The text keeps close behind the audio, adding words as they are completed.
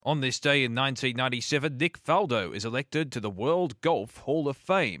On this day in 1997, Nick Faldo is elected to the World Golf Hall of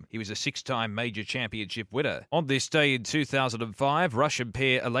Fame. He was a six-time major championship winner. On this day in 2005, Russian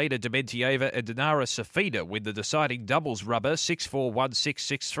pair Elena Dementieva and Dinara Safina win the deciding doubles rubber 6-4, 1-6,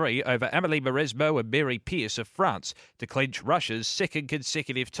 6-3 over Amélie Mauresmo and Mary Pierce of France to clinch Russia's second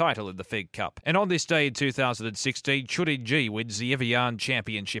consecutive title in the Fed Cup. And on this day in 2016, Churin Ji wins the Evian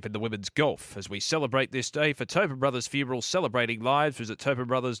Championship in the women's golf. As we celebrate this day for Tobin Brothers Funeral Celebrating Lives, visit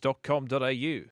tobinbrothers.com.au.